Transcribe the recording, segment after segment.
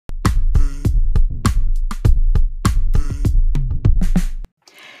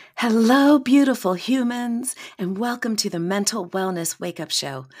Hello, beautiful humans, and welcome to the Mental Wellness Wake Up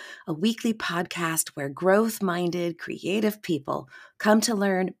Show, a weekly podcast where growth minded, creative people come to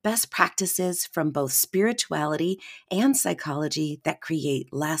learn best practices from both spirituality and psychology that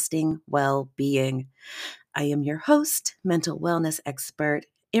create lasting well being. I am your host, mental wellness expert,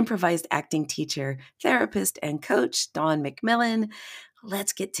 improvised acting teacher, therapist, and coach, Dawn McMillan.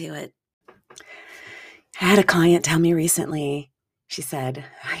 Let's get to it. I had a client tell me recently, she said,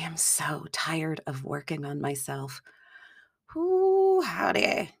 I am so tired of working on myself. Ooh,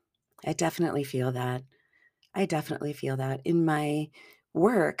 howdy. I definitely feel that. I definitely feel that. In my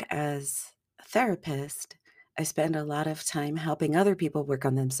work as a therapist, I spend a lot of time helping other people work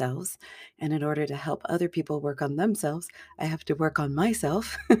on themselves. And in order to help other people work on themselves, I have to work on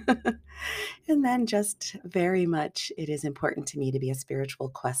myself. And then just very much, it is important to me to be a spiritual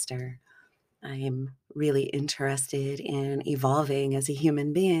quester. I am really interested in evolving as a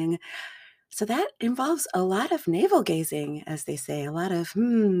human being. So that involves a lot of navel gazing, as they say, a lot of,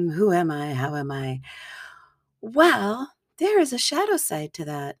 who am I? How am I? Well, there is a shadow side to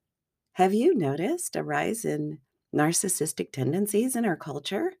that. Have you noticed a rise in narcissistic tendencies in our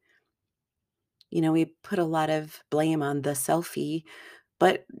culture? We put a lot of blame on the selfie,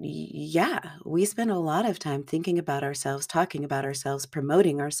 but yeah, we spend a lot of time thinking about ourselves, talking about ourselves,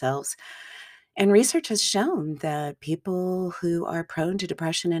 promoting ourselves. And research has shown that people who are prone to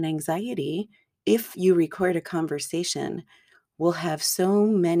depression and anxiety, if you record a conversation, will have so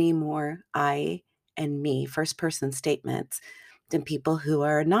many more I and me first person statements than people who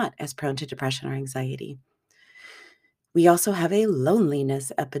are not as prone to depression or anxiety. We also have a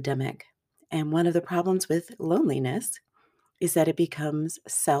loneliness epidemic. And one of the problems with loneliness is that it becomes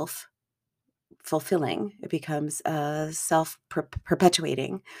self fulfilling, it becomes self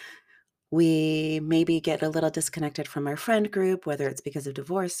perpetuating. We maybe get a little disconnected from our friend group, whether it's because of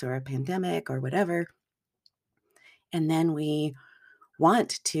divorce or a pandemic or whatever. And then we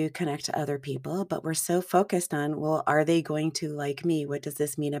want to connect to other people, but we're so focused on, well, are they going to like me? What does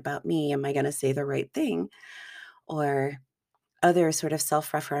this mean about me? Am I going to say the right thing? Or other sort of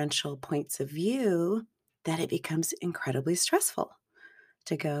self-referential points of view, that it becomes incredibly stressful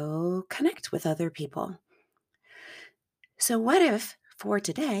to go connect with other people. So what if for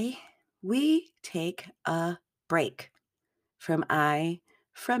today we take a break from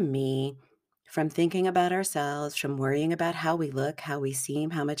from me, from thinking about ourselves, from worrying about how we look, how we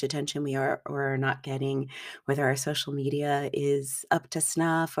seem, how much attention we are or are not getting, whether our social media is up to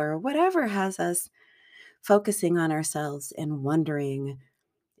snuff or whatever has us focusing on ourselves and wondering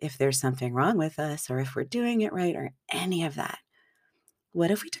if there's something wrong with us or if we're doing it right or any of that. What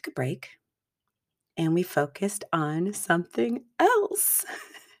if we took a break and we focused on something else?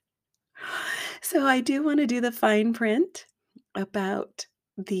 So I do want to do the fine print about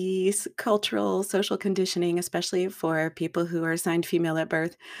these cultural social conditioning, especially for people who are assigned female at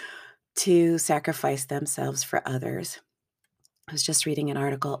birth, to sacrifice themselves for others. I was just reading an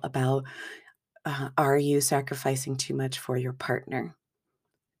article about are you sacrificing too much for your partner?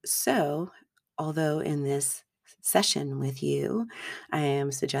 So, although in this session with you, I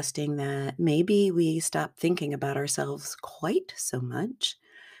am suggesting that maybe we stop thinking about ourselves quite so much.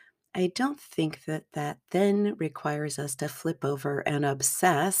 I don't think that that then requires us to flip over and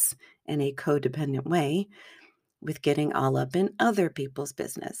obsess in a codependent way with getting all up in other people's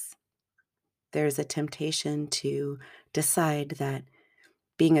business. There's a temptation to decide that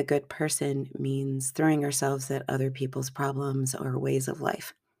being a good person means throwing ourselves at other people's problems or ways of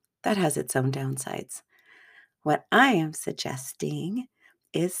life. That has its own downsides. What I am suggesting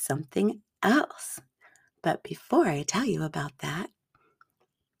is something else. But before I tell you about that,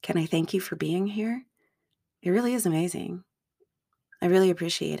 can I thank you for being here? It really is amazing. I really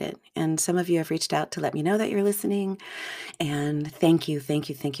appreciate it. And some of you have reached out to let me know that you're listening. And thank you, thank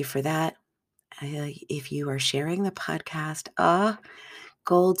you, thank you for that. If you are sharing the podcast,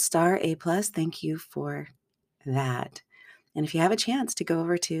 gold star, A plus, thank you for that. And if you have a chance to go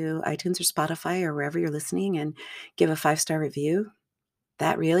over to iTunes or Spotify or wherever you're listening and give a 5-star review,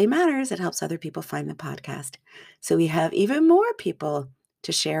 that really matters. It helps other people find the podcast. So we have even more people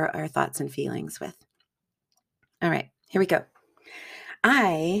to share our thoughts and feelings with. All right, here we go.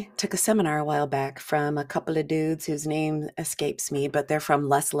 I took a seminar a while back from a couple of dudes whose name escapes me, but they're from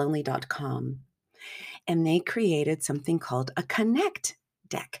lesslonely.com. And they created something called a Connect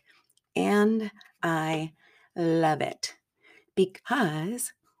deck. And I love it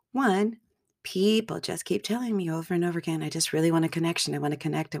because, one, people just keep telling me over and over again, I just really want a connection. I want to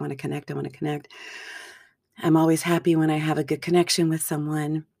connect. I want to connect. I want to connect. I'm always happy when I have a good connection with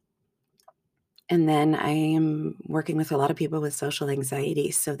someone. And then I am working with a lot of people with social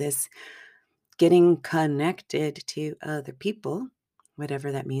anxiety. So, this getting connected to other people,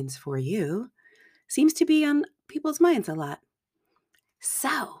 whatever that means for you, seems to be on people's minds a lot.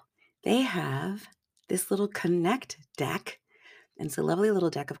 So, they have this little Connect deck, and it's a lovely little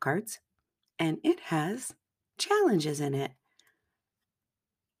deck of cards, and it has challenges in it.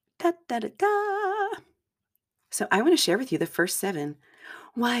 Da, da, da, da. So, I want to share with you the first 7.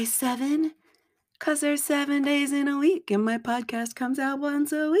 Why 7? Because there's 7 days in a week, and my podcast comes out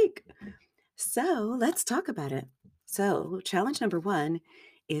once a week. So let's talk about it. So, challenge number 1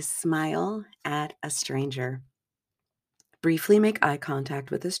 is smile at a stranger. Briefly make eye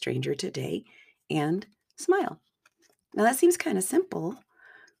contact with a stranger today and smile. Now, that seems kind of simple,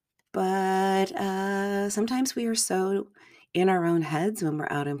 but sometimes we are so in our own heads when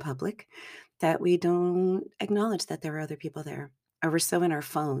we're out in public that we don't acknowledge that there are other people there, or we're so in our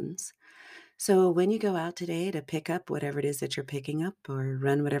phones. So, when you go out today to pick up whatever it is that you're picking up or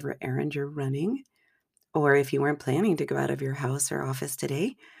run whatever errand you're running, or if you weren't planning to go out of your house or office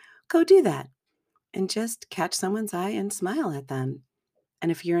today, go do that and just catch someone's eye and smile at them. And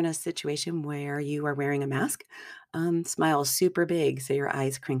if you're in a situation where you are wearing a mask, smile super big so your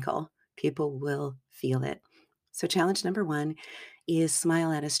eyes crinkle. People will feel it. So, challenge number 1 is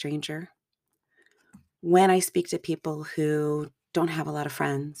smile at a stranger. When I speak to people who don't have a lot of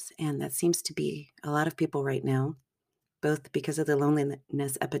friends, and that seems to be a lot of people right now, both because of the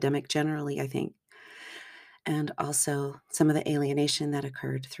loneliness epidemic generally, I think, and also some of the alienation that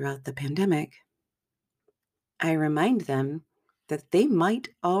occurred throughout the pandemic, I remind them that they might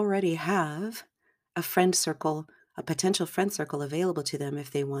already have a friend circle, a potential friend circle available to them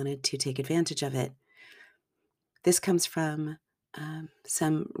if they wanted to take advantage of it. This comes from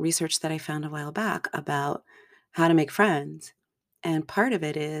some research that I found a while back about how to make friends. And part of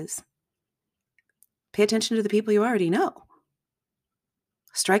it is pay attention to the people you already know.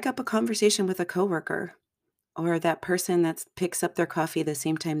 Strike up a conversation with a coworker or that person that picks up their coffee the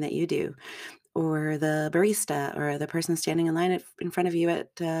same time that you do, or the barista, or the person standing in line in front of you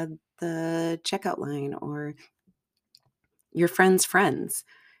at the checkout line, or your friend's friends.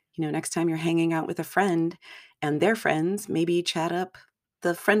 Next time you're hanging out with a friend and their friends, maybe chat up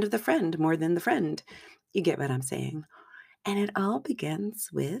the friend of the friend more than the friend. You get what I'm saying. And it all begins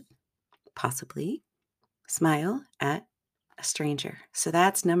with possibly smile at a stranger. So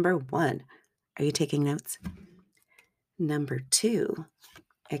that's number 1. Are you taking notes? Number 2,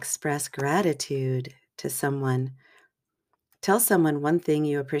 express gratitude to someone. Tell someone one thing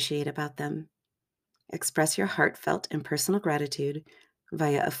you appreciate about them. Express your heartfelt and personal gratitude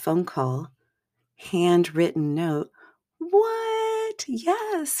via a phone call, handwritten note. What?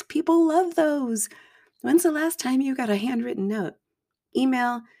 Yes, people love those. When's the last time you got a handwritten note?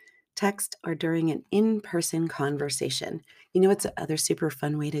 Email, text, or during an in-person conversation. What's the other super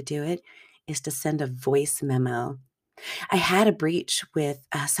fun way to do it? Is to send a voice memo. I had a breach with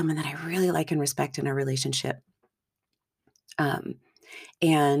someone that I really like and respect in a relationship.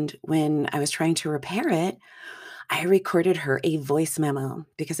 And when I was trying to repair it, I recorded her a voice memo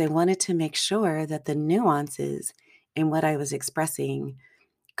because I wanted to make sure that the nuances in what I was expressing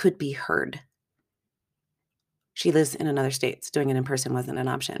could be heard. She lives in another state, so doing it in person wasn't an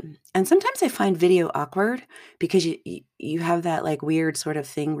option. And sometimes I find video awkward because you have that like weird sort of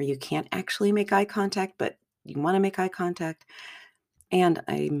thing where you can't actually make eye contact, but you want to make eye contact. And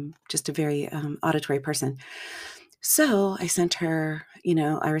I'm just a very auditory person. So I sent her,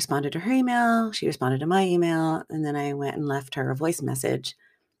 I responded to her email, she responded to my email, and then I went and left her a voice message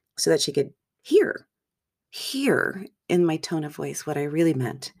so that she could hear in my tone of voice what I really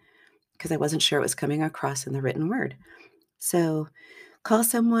meant, because I wasn't sure it was coming across in the written word. So call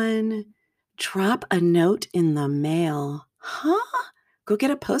someone, drop a note in the mail. Huh? Go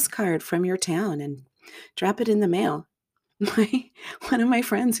get a postcard from your town and drop it in the mail. One of my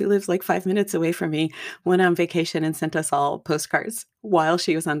friends who lives like 5 minutes away from me went on vacation and sent us all postcards while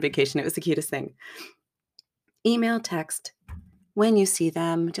she was on vacation. It was the cutest thing. Email, text. When you see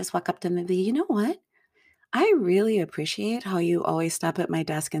them, just walk up to them and be, you know what? I really appreciate how you always stop at my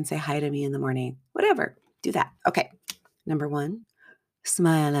desk and say hi to me in the morning. Whatever. Do that. Okay. Number 1,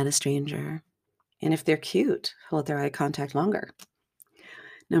 smile at a stranger. And if they're cute, hold their eye contact longer.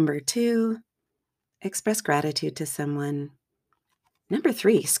 Number 2, express gratitude to someone. Number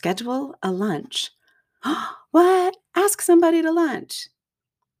 3, schedule a lunch. What? Ask somebody to lunch.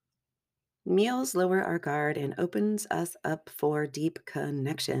 Meals lower our guard and opens us up for deep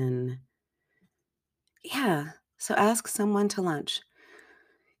connection. Yeah, so ask someone to lunch.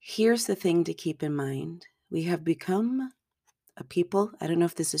 Here's the thing to keep in mind. We have become people, I don't know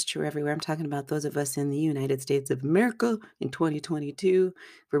if this is true everywhere. I'm talking about those of us in the United States of America in 2022,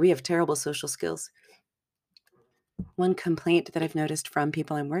 where we have terrible social skills. One complaint that I've noticed from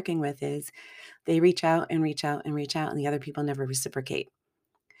people I'm working with is they reach out and reach out and reach out, and the other people never reciprocate.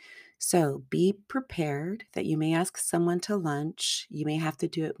 So be prepared that you may ask someone to lunch. You may have to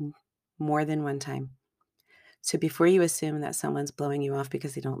do it more than one time. So before you assume that someone's blowing you off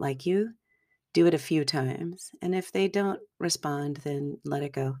because they don't like you, do it a few times. And if they don't respond, then let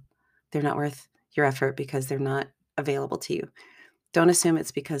it go. They're not worth your effort because they're not available to you. Don't assume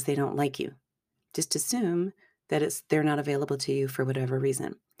it's because they don't like you. Just assume that they're not available to you for whatever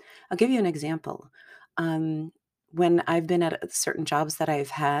reason. I'll give you an example. When I've been at certain jobs that I've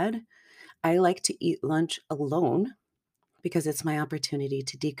had, I like to eat lunch alone because it's my opportunity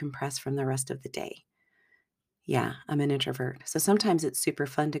to decompress from the rest of the day. Yeah, I'm an introvert. So sometimes it's super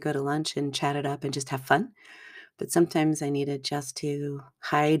fun to go to lunch and chat it up and just have fun. But sometimes I needed just to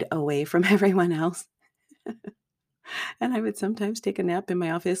hide away from everyone else. And I would sometimes take a nap in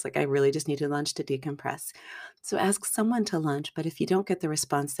my office. Like I really just needed lunch to decompress. So ask someone to lunch. But if you don't get the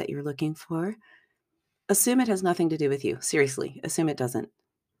response that you're looking for, assume it has nothing to do with you. Seriously, assume it doesn't.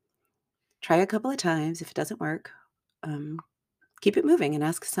 Try a couple of times. If it doesn't work, keep it moving and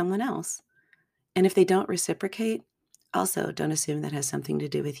ask someone else. And if they don't reciprocate, also don't assume that has something to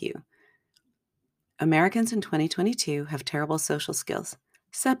do with you. Americans in 2022 have terrible social skills.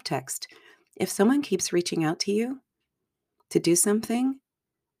 Subtext: if someone keeps reaching out to you to do something,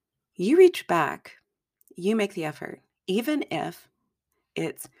 you reach back, you make the effort, even if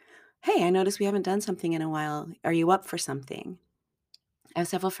it's, hey, I noticed we haven't done something in a while. Are you up for something? I have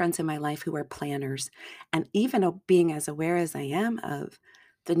several friends in my life who are planners, and even being as aware as I am of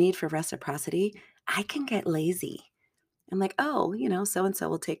the need for reciprocity, I can get lazy. I'm like, oh, so and so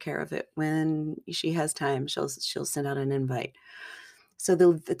will take care of it when she has time. She'll send out an invite. So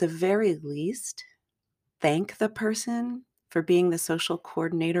at the very least, thank the person for being the social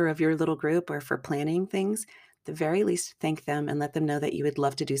coordinator of your little group or for planning things. At the very least, thank them and let them know that you would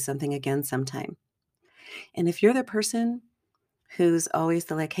love to do something again sometime. And if you're the person who's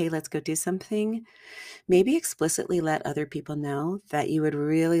always like, hey, let's go do something, maybe explicitly let other people know that you would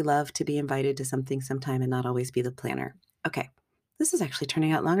really love to be invited to something sometime and not always be the planner. Okay. This is actually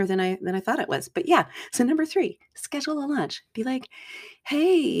turning out longer than I thought it was. But yeah, so number 3, schedule a lunch. Be like,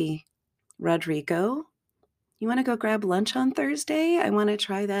 hey, Rodrigo, you want to go grab lunch on Thursday? I want to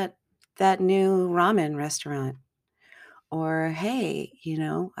try that new ramen restaurant. Or, hey,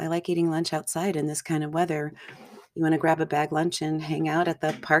 I like eating lunch outside in this kind of weather. You want to grab a bag lunch and hang out at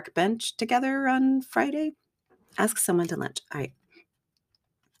the park bench together on Friday? Ask someone to lunch. All right.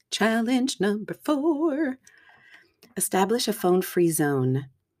 Challenge number 4. Establish a phone-free zone.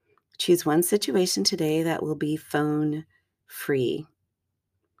 Choose one situation today that will be phone-free.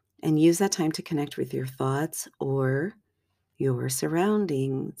 And use that time to connect with your thoughts or your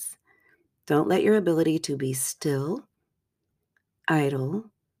surroundings. Don't let your ability to be still, idle,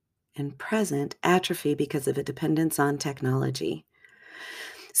 and present atrophy because of a dependence on technology.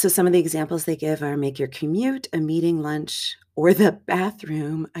 So some of the examples they give are make your commute, a meeting, lunch, or the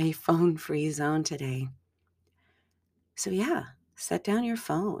bathroom a phone-free zone today. So yeah, set down your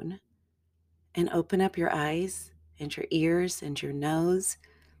phone and open up your eyes and your ears and your nose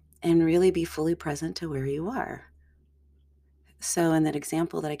and really be fully present to where you are. So in that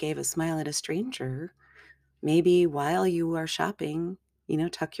example that I gave, a smile at a stranger, maybe while you are shopping,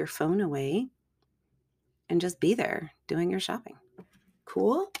 tuck your phone away and just be there doing your shopping.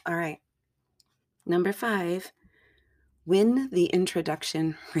 Cool? All right. Number 5, win the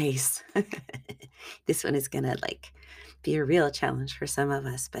introduction race. This one is going to be a real challenge for some of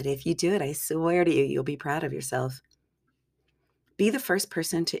us. But if you do it, I swear to you, you'll be proud of yourself. Be the first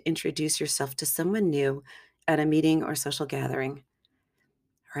person to introduce yourself to someone new at a meeting or social gathering,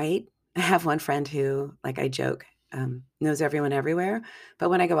 right? I have one friend who, I joke, knows everyone everywhere. But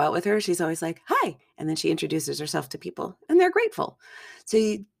when I go out with her, she's always like, hi. And then she introduces herself to people and they're grateful. So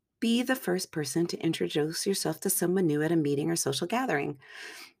you be the first person to introduce yourself to someone new at a meeting or social gathering.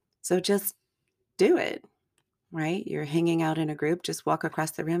 So just do it, right? You're hanging out in a group, just walk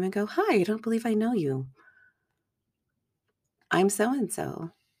across the room and go, hi, I don't believe I know you. I'm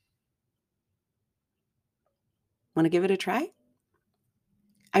so-and-so. Want to give it a try?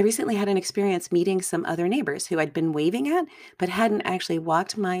 I recently had an experience meeting some other neighbors who I'd been waving at, but hadn't actually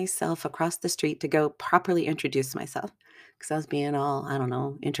walked myself across the street to go properly introduce myself because I was being all, I don't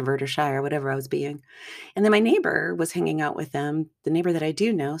know, introvert or shy or whatever I was being. And then my neighbor was hanging out with them, the neighbor that I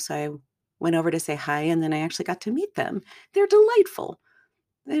do know. So I went over to say hi, and then I actually got to meet them. They're delightful.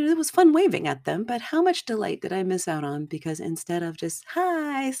 it was fun waving at them, but how much delight did I miss out on because instead of just,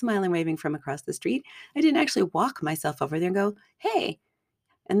 hi, smiling, waving from across the street, I didn't actually walk myself over there and go, hey,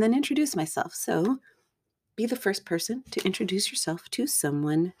 and then introduce myself. So be the first person to introduce yourself to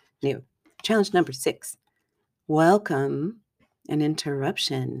someone new. Challenge number 6, welcome an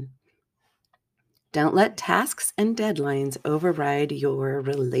interruption. Don't let tasks and deadlines override your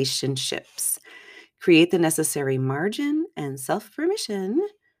relationships. Create the necessary margin and self-permission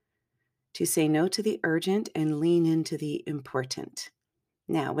to say no to the urgent and lean into the important.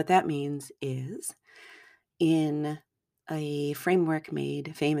 Now, what that means is in a framework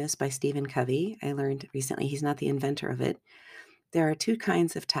made famous by Stephen Covey, I learned recently he's not the inventor of it. There are 2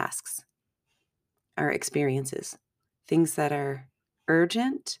 kinds of tasks or experiences, things that are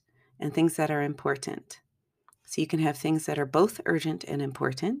urgent and things that are important. So you can have things that are both urgent and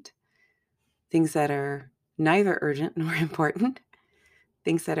important, things that are neither urgent nor important,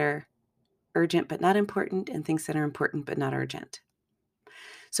 things that are urgent but not important, and things that are important but not urgent.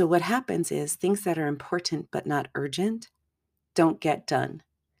 So what happens is things that are important but not urgent don't get done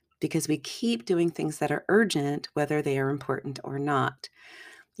because we keep doing things that are urgent, whether they are important or not.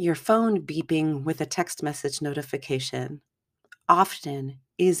 Your phone beeping with a text message notification often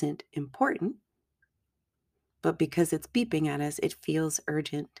isn't important, but because it's beeping at us, it feels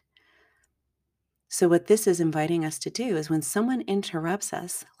urgent. So what this is inviting us to do is when someone interrupts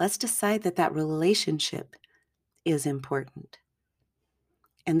us, let's decide that that relationship is important.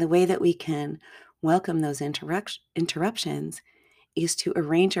 And the way that we can welcome those interruptions is to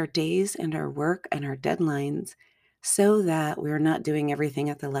arrange our days and our work and our deadlines so that we're not doing everything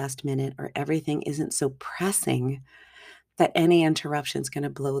at the last minute or everything isn't so pressing that any interruption is going to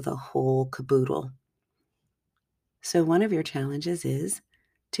blow the whole caboodle. So one of your challenges is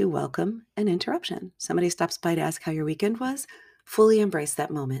to welcome an interruption. Somebody stops by to ask how your weekend was, fully embrace that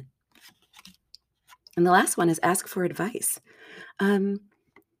moment. And the last one is ask for advice.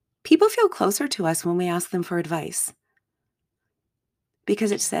 People feel closer to us when we ask them for advice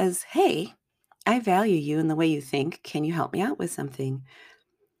because it says, hey, I value you and the way you think. Can you help me out with something?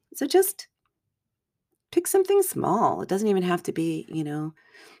 So just pick something small. It doesn't even have to be,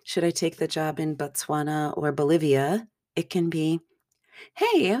 should I take the job in Botswana or Bolivia? It can be,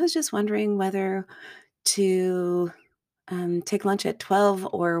 hey, I was just wondering whether to take lunch at 12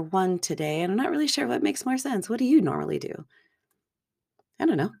 or 1 today, and I'm not really sure what makes more sense. What do you normally do? I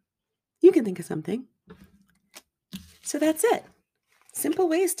don't know. You can think of something. So that's it. Simple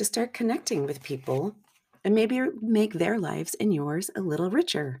ways to start connecting with people and maybe make their lives and yours a little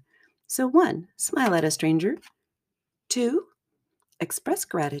richer. So 1, smile at a stranger. 2, express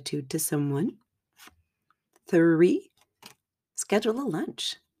gratitude to someone. 3, schedule a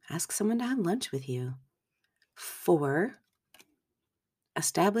lunch. Ask someone to have lunch with you. 4,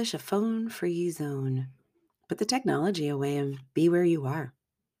 establish a phone-free zone. Put the technology away and be where you are.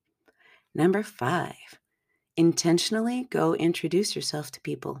 Number 5, intentionally go introduce yourself to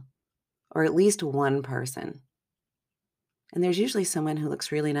people, or at least one person. And there's usually someone who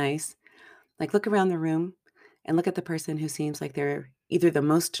looks really nice. Like look around the room and look at the person who seems like they're either the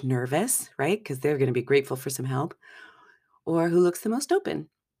most nervous, right? Because they're going to be grateful for some help, or who looks the most open.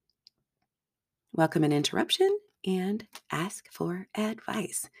 Welcome an interruption and ask for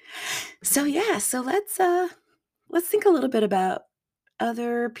advice. So let's think a little bit about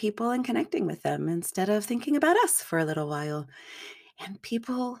other people and connecting with them instead of thinking about us for a little while. And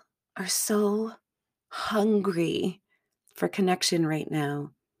people are so hungry for connection right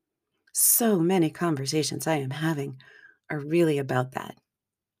now. So many conversations I am having are really about that,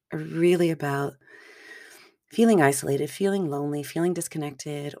 are really about feeling isolated, feeling lonely, feeling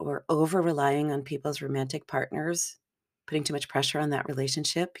disconnected, or over relying on people's romantic partners, putting too much pressure on that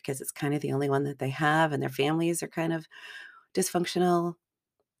relationship because it's kind of the only one that they have and their families are kind of dysfunctional.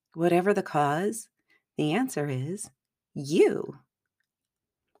 Whatever the cause, the answer is you.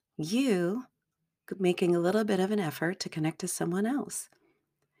 You making a little bit of an effort to connect to someone else.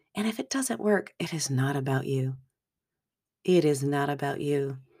 And if it doesn't work, it is not about you. It is not about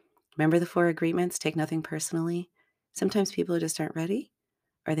you. Remember the 4 agreements? Take nothing personally. Sometimes people just aren't ready,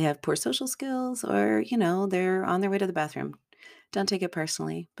 or they have poor social skills, or, they're on their way to the bathroom. Don't take it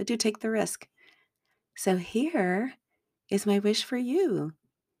personally, but do take the risk. So here is my wish for you.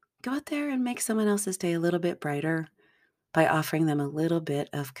 Go out there and make someone else's day a little bit brighter by offering them a little bit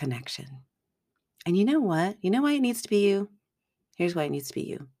of connection. And you know what? You know why it needs to be you? Here's why it needs to be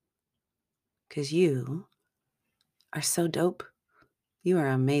you. Because you are so dope. You are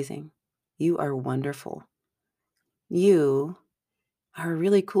amazing. You are wonderful. You are a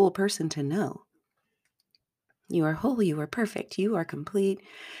really cool person to know. You are whole. You are perfect. You are complete.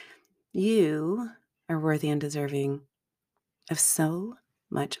 You are worthy and deserving of so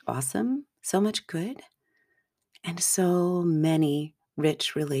much awesome, so much good, and so many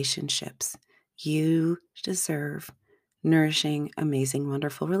rich relationships. You deserve nourishing, amazing,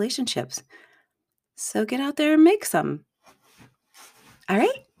 wonderful relationships. So get out there and make some. All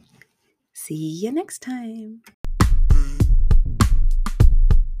right. See you next time.